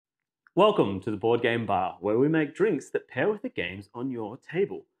Welcome to the Board Game Bar, where we make drinks that pair with the games on your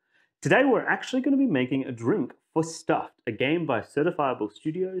table. Today we're actually going to be making a drink for Stuffed, a game by Certifiable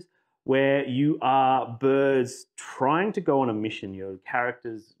Studios where you are birds trying to go on a mission. Your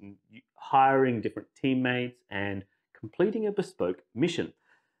characters hiring different teammates and completing a bespoke mission.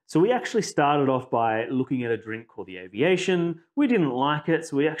 So we actually started off by looking at a drink called the Aviation. We didn't like it,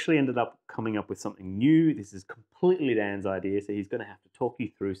 so we actually ended up coming up with something new. This is completely Dan's idea, so he's going to have to talk you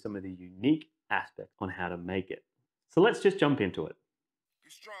through some of the unique aspects on how to make it. So let's just jump into it.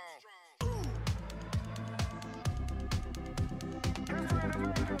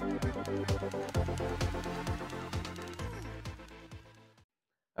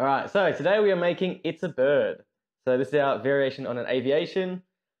 All right, so today we are making It's a Bird. So this is our variation on an aviation.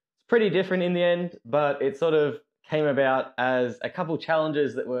 It's pretty different in the end, but it sort of came about as a couple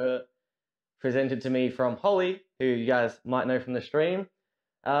challenges that were presented to me from Holly, who you guys might know from the stream.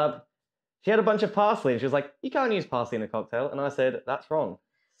 She had a bunch of parsley and she was like, you can't use parsley in a cocktail. And I said, that's wrong.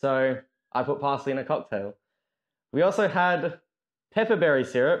 So I put parsley in a cocktail. We also had pepperberry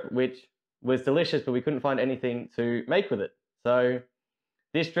syrup, which was delicious, but we couldn't find anything to make with it. So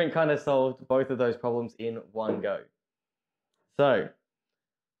this drink kind of solved both of those problems in one go. So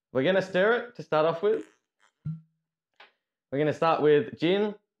we're going to stir it to start off with. We're going to start with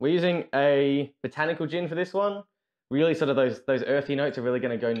gin. We're using a botanical gin for this one. Really sort of those earthy notes are really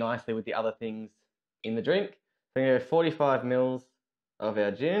going to go nicely with the other things in the drink. So I'm going to go 45 mils of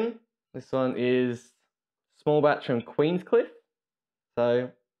our gin. This one is small batch from Queenscliff. So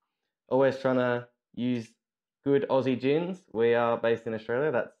always trying to use good Aussie gins. We are based in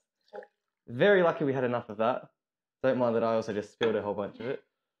Australia. That's very lucky we had enough of that. Don't mind that I also just spilled a whole bunch of it.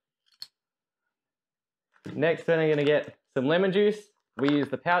 Next, then I'm going to get some lemon juice. We use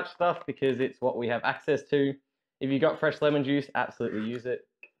the pouch stuff because it's what we have access to. If you've got fresh lemon juice, absolutely use it.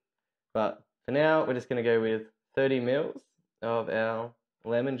 But for now, we're just going to go with 30 mils of our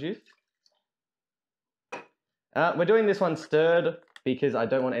lemon juice. We're doing this one stirred because I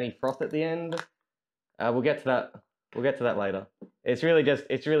don't want any froth at the end. We'll get to that. We'll get to that later. It's really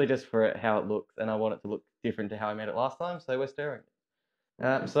just for how it looks, and I want it to look different to how I made it last time. So we're stirring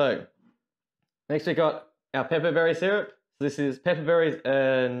it. So next we got our pepperberry syrup. So this is pepperberry,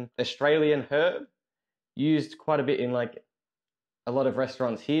 an Australian herb, used quite a bit in like a lot of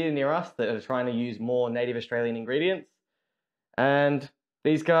restaurants here near us that are trying to use more native Australian ingredients. And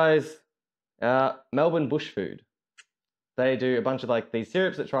these guys are Melbourne Bush Food. They do a bunch of like these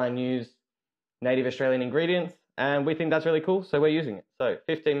syrups that try and use native Australian ingredients, and we think that's really cool, so we're using it. So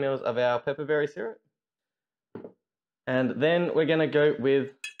 15 mils of our pepperberry syrup. And then we're gonna go with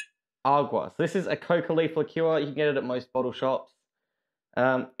Agwa. So this is a coca leaf liqueur. You can get it at most bottle shops.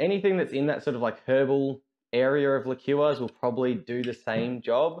 Anything that's in that sort of like herbal area of liqueurs will probably do the same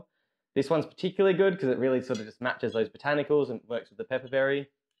job. This one's particularly good because it really sort of just matches those botanicals and works with the pepperberry.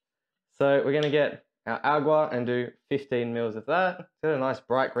 So we're gonna get our Agua and do 15 mils of that. It's got a nice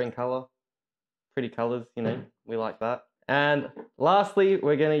bright green color. Pretty colors, you know, we like that. And lastly,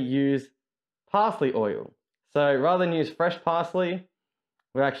 we're going to use parsley oil. So rather than use fresh parsley,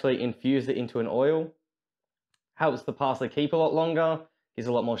 we actually infuse it into an oil. Helps the parsley keep a lot longer, gives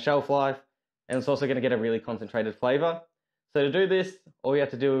a lot more shelf life, and it's also going to get a really concentrated flavor. So to do this, all you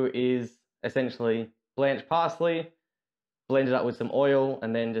have to do is essentially blanch parsley, blend it up with some oil,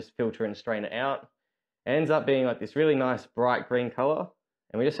 and then just filter and strain it out. It ends up being like this really nice bright green color,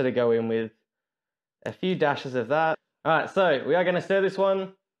 and we just sort of go in with a few dashes of that. All right, so we are going to stir this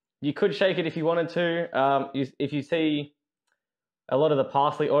one. You could shake it if you wanted to. If you see a lot of the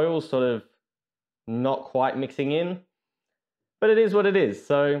parsley oil sort of not quite mixing in, but it is what it is.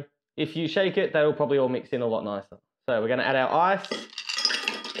 So if you shake it, that'll probably all mix in a lot nicer. So we're going to add our ice,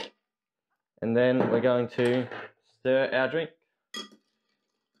 and then we're going to stir our drink.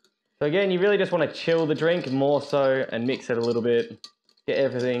 So again, you really just want to chill the drink more so and mix it a little bit, get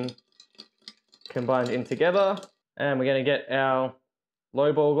everything combined in together. And we're going to get our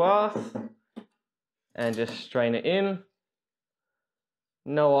lowball glass and just strain it in.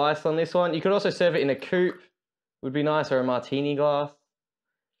 No ice on this one. You could also serve it in a coupe, would be nice, or a martini glass.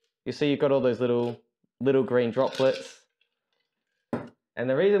 You see you've got all those little green droplets. And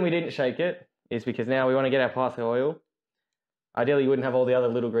the reason we didn't shake it is because now we want to get our parsley oil. Ideally you wouldn't have all the other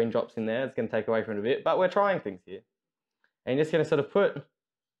little green drops in there. It's going to take away from it a bit, but we're trying things here. And you're just going to sort of put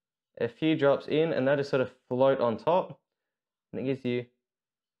a few drops in, and they'll just sort of float on top, and it gives you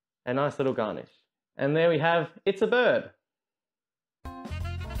a nice little garnish. And there we have It's a Bird.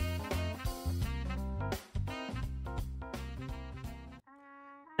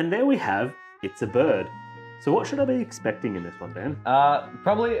 And there we have It's a Bird. So what should I be expecting in this one, Dan?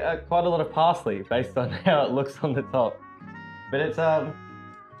 Probably quite a lot of parsley based on how it looks on the top. But it's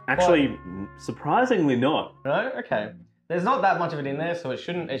Actually, surprisingly not. No? Okay. There's not that much of it in there, so it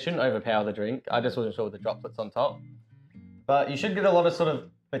shouldn't overpower the drink. I just wasn't sure with the droplets on top. But you should get a lot of sort of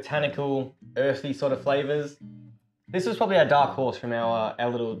botanical, earthy sort of flavors. This was probably our dark horse from our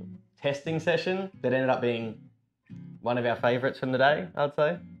little testing session that ended up being one of our favorites from the day, I'd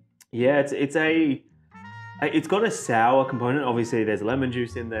say. Yeah, it's got a sour component. Obviously, there's lemon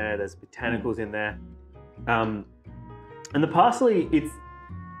juice in there. There's botanicals in there, and the parsley.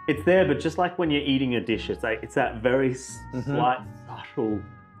 It's there, but just like when you're eating a dish, it's that very slight, subtle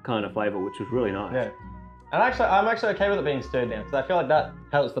kind of flavor, which is really nice. Yeah, and I'm actually okay with it being stirred now because I feel like that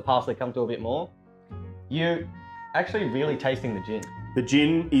helps the parsley come to a bit more. You actually really tasting the gin. The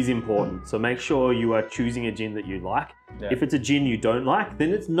gin is important, so make sure you are choosing a gin that you like. Yeah. If it's a gin you don't like, then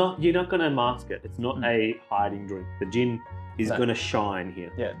you're not going to mask it. It's not a hiding drink. The gin is going to shine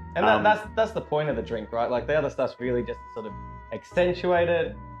here. Yeah, and that's the point of the drink, right? Like the other stuff's really just to sort of accentuate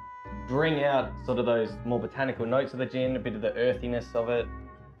it, bring out sort of those more botanical notes of the gin, a bit of the earthiness of it.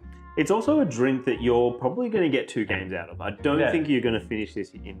 It's also a drink that you're probably going to get 2 games out of. I don't think you're going to finish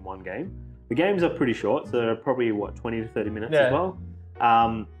this in 1 game. The games are pretty short, so they're probably, what, 20 to 30 minutes as well.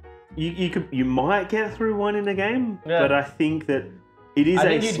 You might get through 1 in a game, but I think that it is a slower kind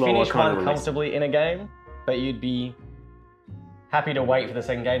of I think you'd finish 1 release. comfortably in a game, but you'd be happy to wait for the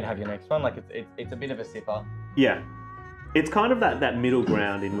second game to have your next one. Like it's a bit of a sipper. Yeah. It's kind of that middle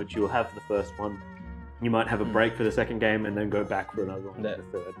ground in which you'll have the first one. You might have a break for the second game and then go back for another one for the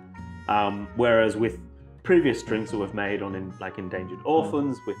third. Whereas with previous drinks that we've made on Endangered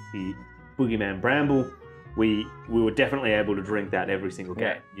Orphans, with the Boogeyman Bramble, we were definitely able to drink that every single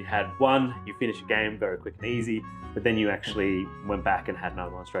game. You had one, you finished a game very quick and easy, but then you actually went back and had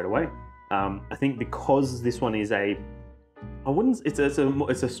another one straight away. I think because this one is it's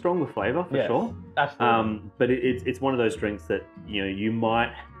a stronger flavour for sure. Absolutely. But it's one of those drinks that you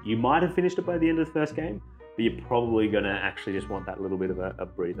might have finished it by the end of the first game, but you're probably going to actually just want that little bit of a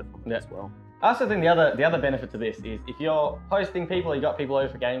breather from it as well. I also think the other benefit to this is if you're hosting people, you got people over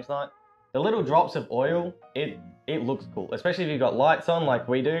for games night, the little drops of oil, it looks cool, especially if you've got lights on like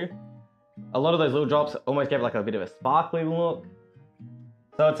we do. A lot of those little drops almost give like a bit of a sparkly look.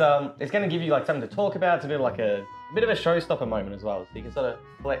 So it's going to give you like something to talk about. It's a bit like a bit of a showstopper moment as well. So you can sort of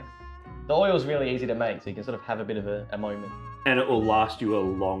flex. The oil's really easy to make, so you can sort of have a bit of a moment. And it will last you a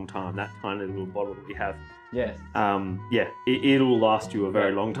long time. That tiny little bottle that we have. Yes. It'll last you a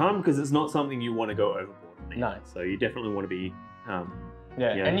very long time because it's not something you want to go overboard on. No. So you definitely want to be.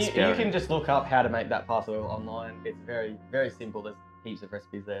 And you can just look up how to make that parsley oil online. It's very, very simple. There's heaps of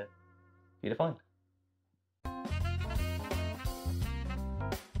recipes there for you to find.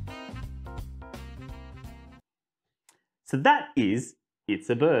 So that is It's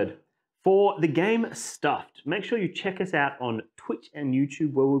a Bird. For the game Stuffed, make sure you check us out on Twitch and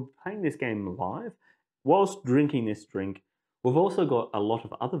YouTube where we're playing this game live whilst drinking this drink. We've also got a lot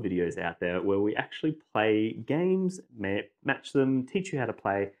of other videos out there where we actually play games, match them, teach you how to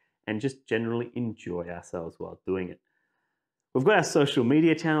play, and just generally enjoy ourselves while doing it. We've got our social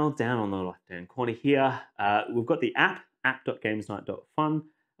media channel down on the left-hand corner here. We've got the app.gamesnight.fun,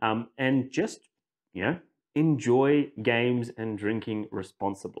 and just, enjoy games and drinking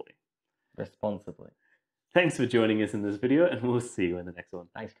responsibly. Thanks for joining us in this video, and we'll see you in the next one.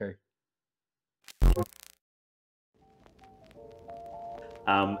 Thanks, crew.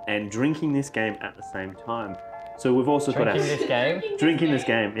 And drinking this game at the same time. So we've also got Drinking this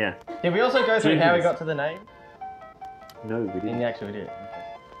game, yeah. Did we also go through how we got to the name? No, we didn't. In the actual video.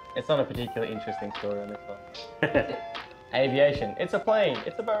 Okay. It's not a particularly interesting story on this one. Aviation. It's a plane.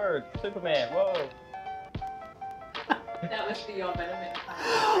 It's a bird. Superman. Whoa. That must be your benefit.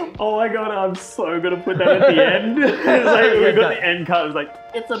 Oh my god, I'm so gonna put that at the end. It's like we got the end cut. It was like,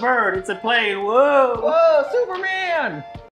 it's a bird. It's a plane. Whoa. Whoa, Superman.